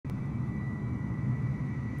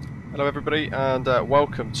Hello everybody, and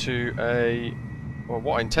welcome to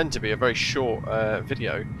what I intend to be a very short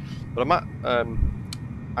video. But I'm at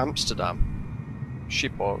Amsterdam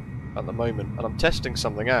Schiphol at the moment, and I'm testing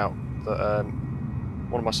something out that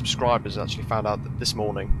one of my subscribers actually found out this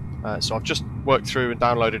morning. So I've just worked through and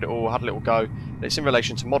downloaded it all, had a little go. It's in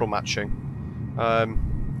relation to model matching.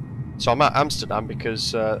 So I'm at Amsterdam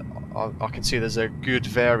because I can see there's a good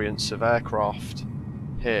variance of aircraft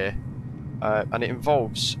here, and it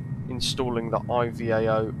involves installing the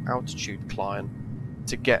IVAO altitude client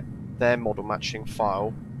to get their model matching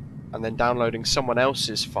file, and then downloading someone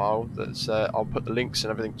else's file that's I'll put the links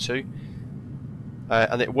and everything to,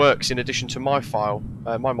 and it works in addition to my file,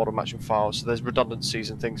 my model matching file, so there's redundancies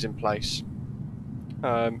and things in place,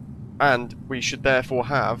 and we should therefore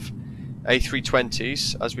have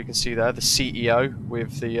A320s, as we can see there, the CEO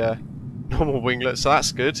with the normal winglet, so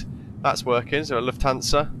that's good, that's working. So a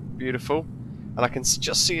Lufthansa, beautiful. And I can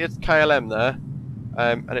just see a KLM there,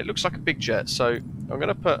 and it looks like a big jet, so I'm going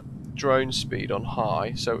to put drone speed on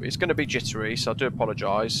high, so it's going to be jittery, so I do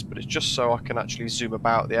apologise, but it's just so I can actually zoom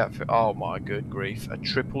about the outfit. Oh my good grief, a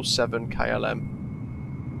 777 KLM.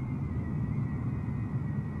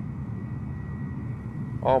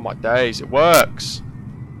 Oh my days, it works!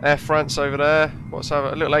 Air France over there, what's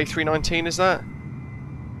that, a little A319 is that?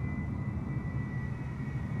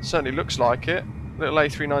 Certainly looks like it, little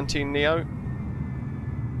A319 Neo.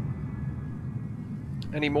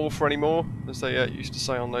 Any more for any more, as they used to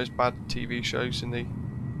say on those bad TV shows in the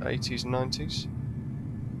 80s and 90s.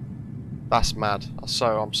 That's mad.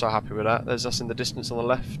 I'm so happy with that. There's us in the distance on the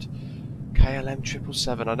left. KLM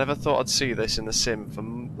 777. I never thought I'd see this in the sim for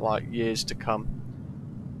like years to come.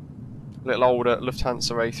 A little older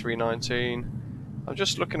Lufthansa A319. I'm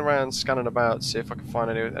just looking around, scanning about to see if I can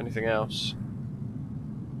find anything else.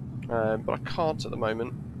 But I can't at the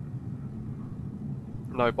moment.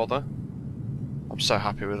 No bother. I'm so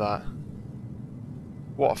happy with that.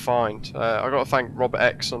 What a find. I've got to thank Robert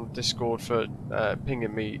X on Discord for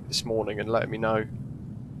pinging me this morning and letting me know,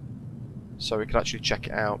 so we could actually check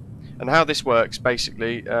it out. And how this works,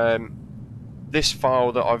 basically, this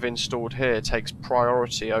file that I've installed here takes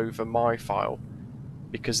priority over my file,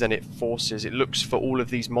 because then it looks for all of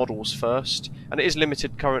these models first, and it is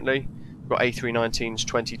limited currently. We've got A319s,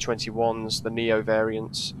 2021s, the Neo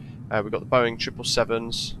variants, we've got the Boeing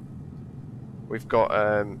 777s, we've got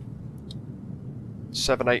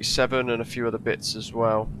 787 and a few other bits as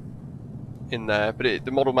well in there, but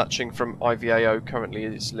the model matching from IVAO currently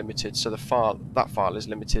is limited, so that file is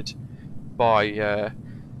limited by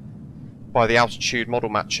the altitude model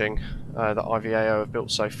matching that IVAO have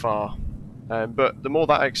built so far. But the more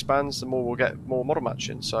that expands, the more we'll get more model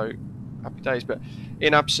matching, so happy days. But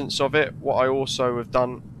in absence of it, what I also have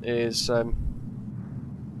done is, if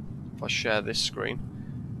I share this screen,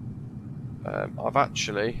 I've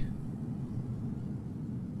actually,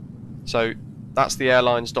 so that's the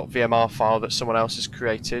airlines.vmr file that someone else has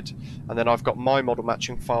created, and then I've got my model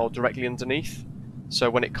matching file directly underneath. So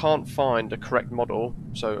when it can't find a correct model,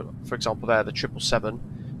 so for example there, the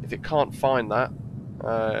 777, if it can't find that,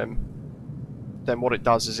 then what it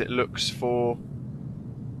does is it looks for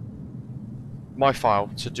my file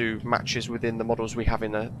to do matches within the models we have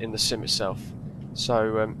in the sim itself.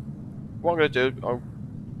 So what I'm going to do,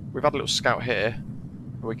 we've had a little scout here,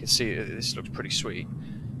 and we can see this looks pretty sweet.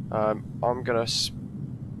 I'm going to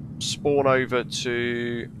spawn over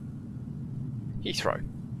to Heathrow,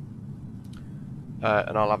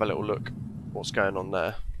 and I'll have a little look what's going on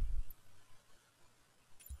there.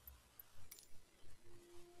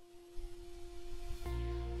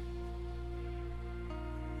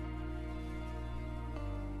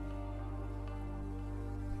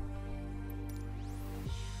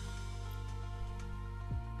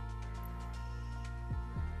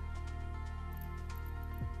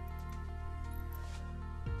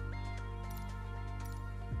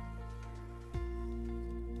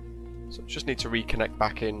 So just need to reconnect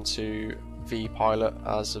back into vPilot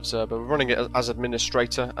as observer. We're running it as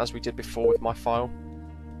administrator as we did before with my file.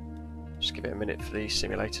 Just give it a minute for the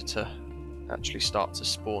simulator to actually start to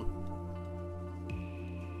spawn.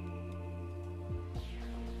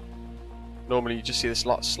 Normally you just see this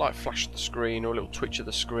slight flash of the screen or a little twitch of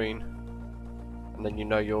the screen, and then you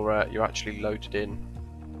know you're actually loaded in.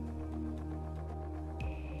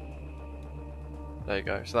 There you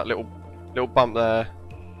go. So that little bump there.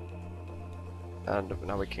 And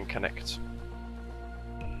now we can connect.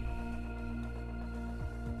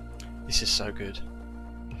 This is so good.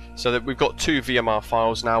 So that we've got two VMR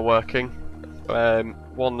files now working.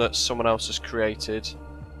 One that someone else has created,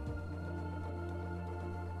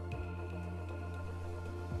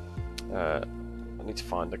 I need to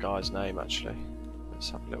find the guy's name actually.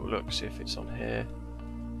 Let's have a little look, see if it's on here.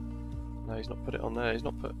 No, he's not put it on there. He's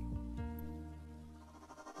not put.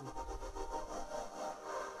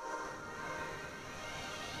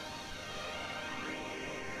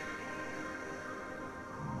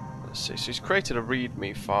 Let's see. So he's created a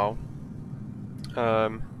README file.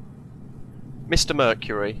 Mr.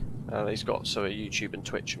 Mercury. He's got a YouTube and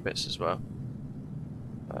Twitch and bits as well.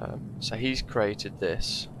 So he's created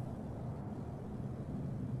this.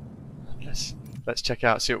 Let's check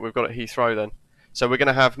out, see what we've got at Heathrow then. So we're going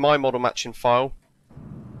to have my model matching file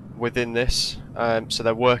within this, so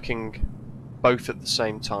they're working both at the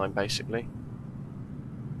same time basically.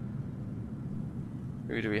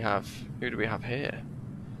 Who do we have? Who do we have here?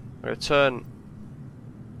 I'm going to turn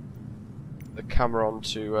the camera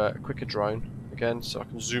onto a quicker drone again, so I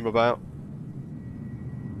can zoom about.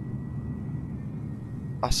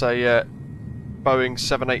 That's a Boeing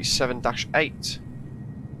 787-8.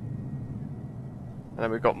 And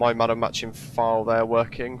then we've got my model matching file there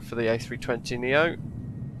working for the A320 Neo.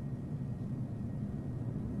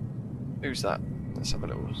 Who's that? Let's have a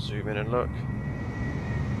little zoom in and look.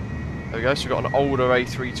 There we go, so we've got an older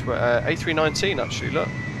A319 actually, look.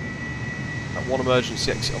 That one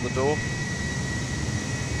emergency exit on the door.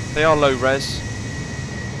 They are low res,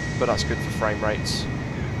 but that's good for frame rates.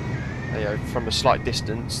 You know, from a slight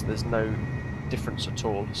distance, there's no difference at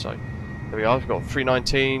all. So there we are. We've got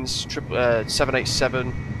 319s,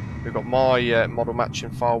 787. We've got my model matching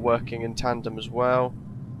file working in tandem as well.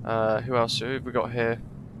 Who else? Who have we got here?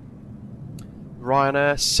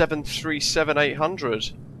 Ryanair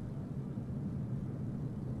 737-800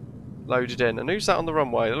 loaded in. And who's that on the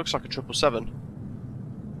runway? It looks like a 777.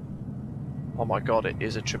 Oh my god, it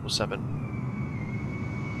is a 777.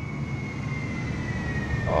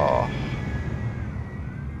 Oh.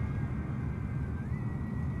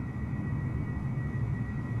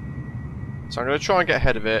 So I'm going to try and get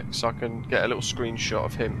ahead of it so I can get a little screenshot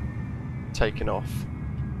of him taking off.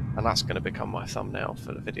 And that's going to become my thumbnail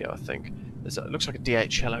for the video, I think. It looks like a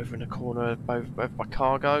DHL over in the corner, both by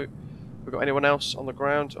cargo. We've got anyone else on the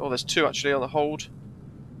ground? Oh, there's two actually on the hold.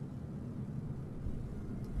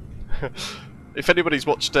 If anybody's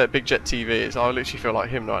watched Big Jet TV, I literally feel like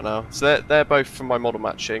him right now. So they're both from my model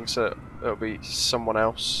matching, so it'll be someone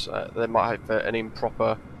else. They might have an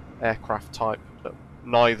improper aircraft type that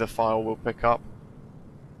neither file will pick up.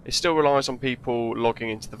 It still relies on people logging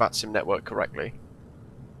into the VATSIM network correctly.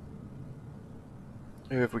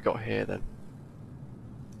 Who have we got here then?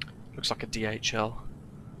 Looks like a DHL.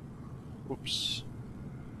 Oops.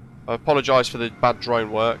 I apologise for the bad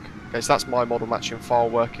drone work. Okay, so that's my model matching file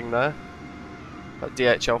working there. That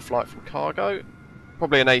DHL flight from cargo.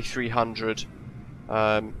 Probably an A300.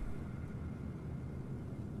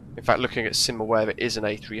 In fact, looking at SimAware, it is an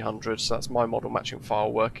A300, so that's my model matching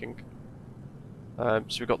file working. So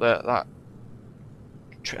we've got that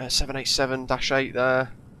 787-8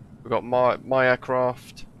 there. We've got my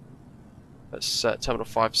aircraft. That's Terminal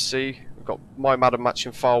 5C. We've got my model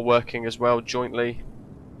matching file working as well jointly.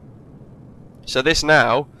 So this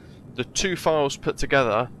now, the two files put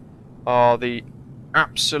together are the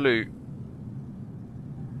absolute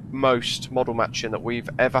most model matching that we've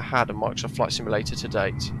ever had in Microsoft Flight Simulator to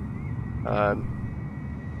date. I'm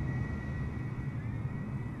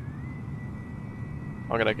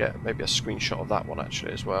going to get maybe a screenshot of that one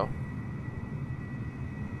actually as well.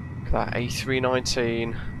 Look at that,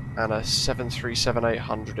 A319 and a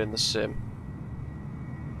 737-800 in the sim.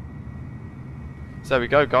 So there we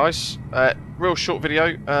go, guys. Real short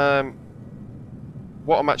video.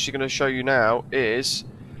 What I'm actually going to show you now is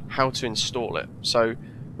how to install it. So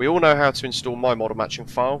we all know how to install my model matching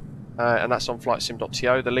file, and that's on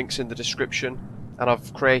flightsim.to. The link's in the description, and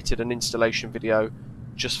I've created an installation video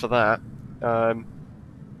just for that.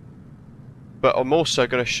 But I'm also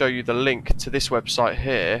going to show you the link to this website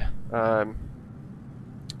here.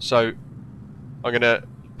 So I'm going to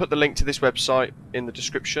put the link to this website in the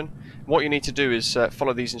description. What you need to do is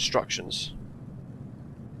follow these instructions.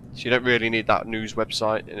 So you don't really need that news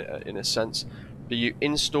website in a sense, but you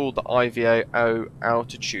install the IVAO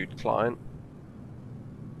Altitude client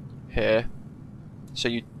here. So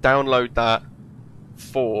you download that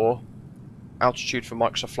for Altitude for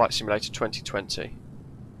Microsoft Flight Simulator 2020.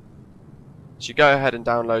 So you go ahead and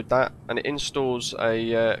download that, and it installs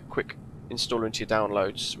a quick installer into your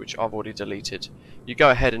downloads, which I've already deleted. You go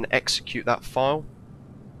ahead and execute that file,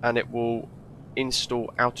 and it will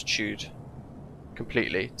install Altitude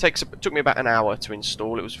completely. It took me about an hour to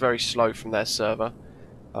install. It was very slow from their server.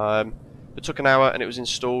 It took an hour and it was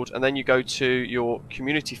installed, and then you go to your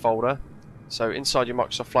community folder. So inside your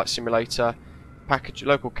Microsoft Flight Simulator package,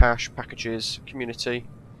 local cache, packages, community,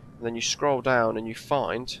 and then you scroll down and you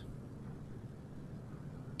find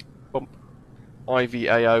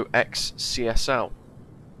IVAO X CSL.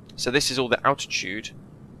 So this is all the altitude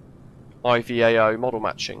IVAO model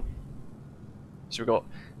matching. So we've got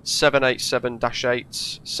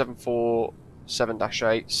 787-8, 747-8,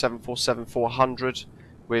 747-400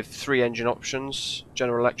 with 3 engine options: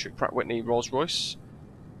 General Electric, Pratt Whitney, Rolls-Royce.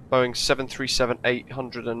 Boeing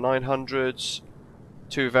 737-800 and 900s,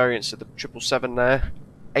 2 variants of the 777 there.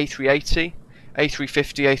 A380,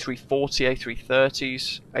 A350, A340,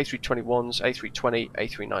 A330s, A321s, A320,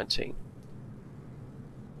 A319.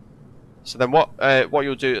 So then what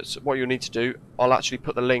you'll need to do, I'll actually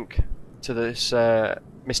put the link to this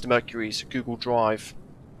Mr. Mercury's Google Drive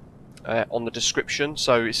on the description,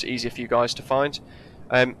 so it's easier for you guys to find.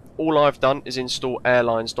 All I've done is install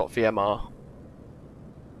airlines.vmr.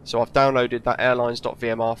 So I've downloaded that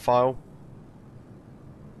airlines.vmr file,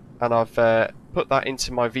 and I've put that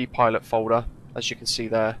into my vPilot folder, as you can see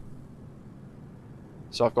there.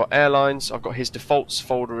 So I've got airlines, I've got his defaults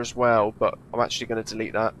folder as well, but I'm actually going to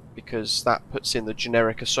delete that because that puts in the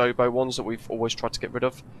generic Asobo ones that we've always tried to get rid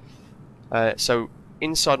of. So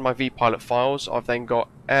inside my vPilot files, I've then got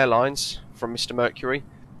airlines from Mr. Mercury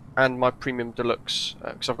and my Premium Deluxe,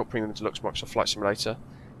 because I've got Premium Deluxe Microsoft Flight Simulator,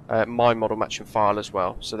 my model matching file as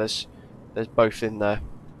well. So there's both in there.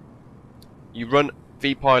 You run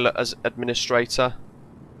vPilot as administrator,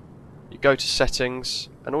 you go to settings,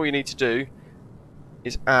 and all you need to do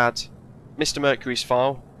is add Mr. Mercury's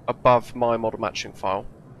file above my model matching file,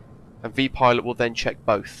 and vPilot will then check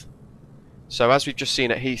both. So as we've just seen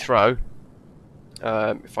at Heathrow,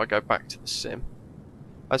 if I go back to the sim,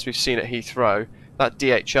 as we've seen at Heathrow, that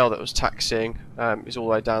DHL that was taxiing is all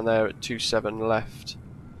the way down there at 27 left.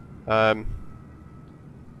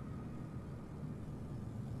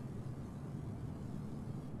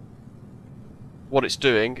 What it's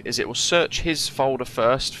doing is it will search his folder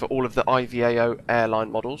first for all of the IVAO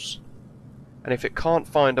airline models, and if it can't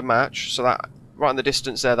find a match, so that right in the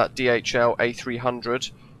distance there, that DHL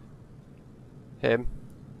A300, him,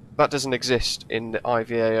 that doesn't exist in the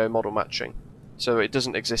IVAO model matching, so it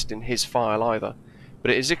doesn't exist in his file either,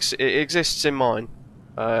 but it exists in mine,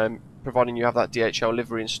 providing you have that DHL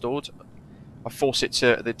livery installed. I force it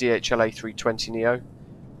to the DHL A320 Neo.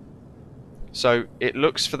 So it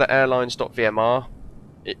looks for the airlines.vmr,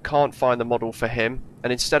 it can't find the model for him,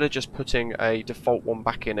 and instead of just putting a default one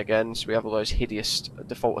back in again, so we have all those hideous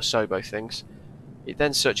default Asobo things, it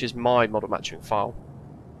then searches my model matching file,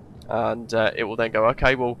 and it will then go,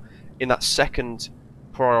 okay, well, in that second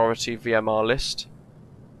priority VMR list,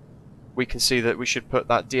 we can see that we should put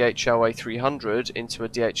that DHL A300 into a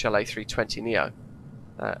DHL A320 Neo,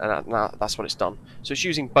 and that's what it's done. So it's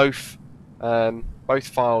using both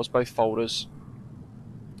files, both folders,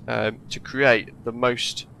 to create the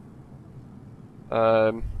most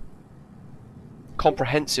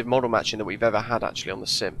comprehensive model matching that we've ever had actually on the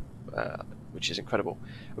sim, which is incredible.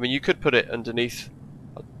 I mean, you could put it underneath.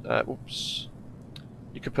 Oops.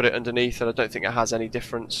 You could put it underneath, and I don't think it has any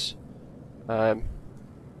difference.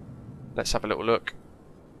 Let's have a little look.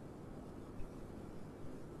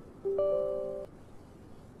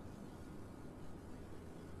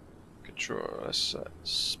 Let's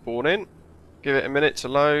spawn in, give it a minute to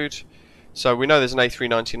load. So we know there's an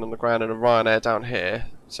A319 on the ground and a Ryanair down here,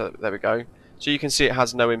 so there we go. So you can see it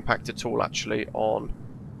has no impact at all actually on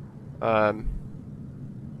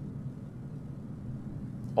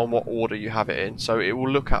what order you have it in. So it will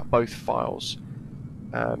look at both files,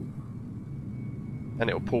 and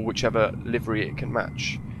it will pull whichever livery it can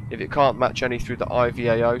match. If it can't match any through the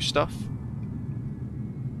IVAO stuff,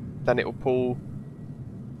 then it will pull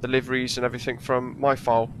the liveries and everything from my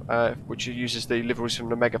file, which uses the liveries from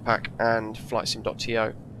the Megapack and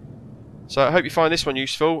flightsim.to. So I hope you find this one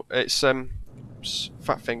useful. It's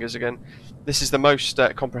fat fingers again. This is the most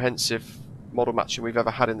comprehensive model matching we've ever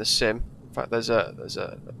had in the sim. In fact, there's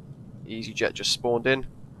a EasyJet just spawned in,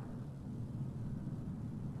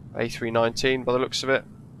 A319 by the looks of it.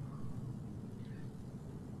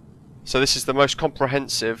 So this is the most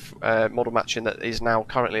comprehensive model matching that is now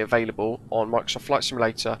currently available on Microsoft Flight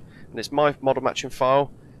Simulator, and it's my model matching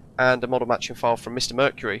file and a model matching file from Mr.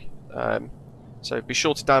 Mercury. So be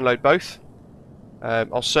sure to download both.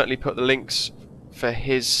 I'll certainly put the links for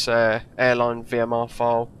his airline VMR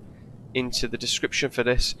file into the description for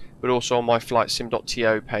this, but also on my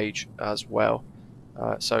flightsim.to page as well.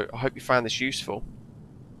 So I hope you found this useful,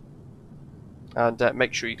 and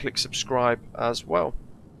make sure you click subscribe as well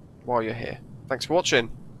while you're here. Thanks for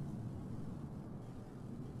watching.